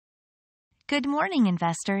Good morning,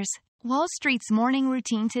 investors. Wall Street's morning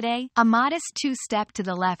routine today, a modest two-step to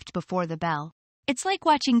the left before the bell. It's like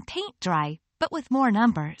watching paint dry, but with more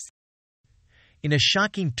numbers. In a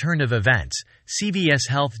shocking turn of events, CVS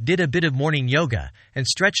Health did a bit of morning yoga and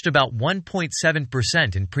stretched about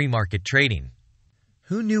 1.7% in pre-market trading.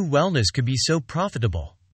 Who knew wellness could be so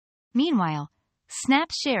profitable? Meanwhile, Snap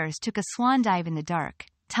shares took a swan dive in the dark,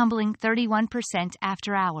 tumbling 31%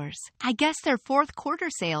 after hours. I guess their fourth quarter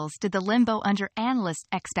sales did the limbo under analyst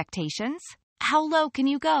expectations. How low can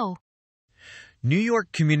you go? New York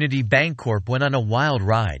Community Bancorp went on a wild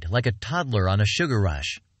ride, like a toddler on a sugar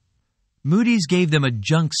rush. Moody's gave them a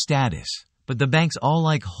junk status, but the banks all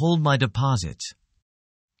hold my deposits.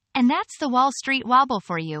 And that's the Wall Street Wobble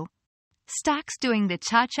for you. Stocks doing the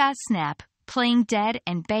cha-cha snap, playing dead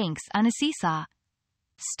and banks on a seesaw.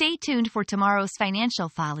 Stay tuned for tomorrow's financial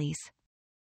follies.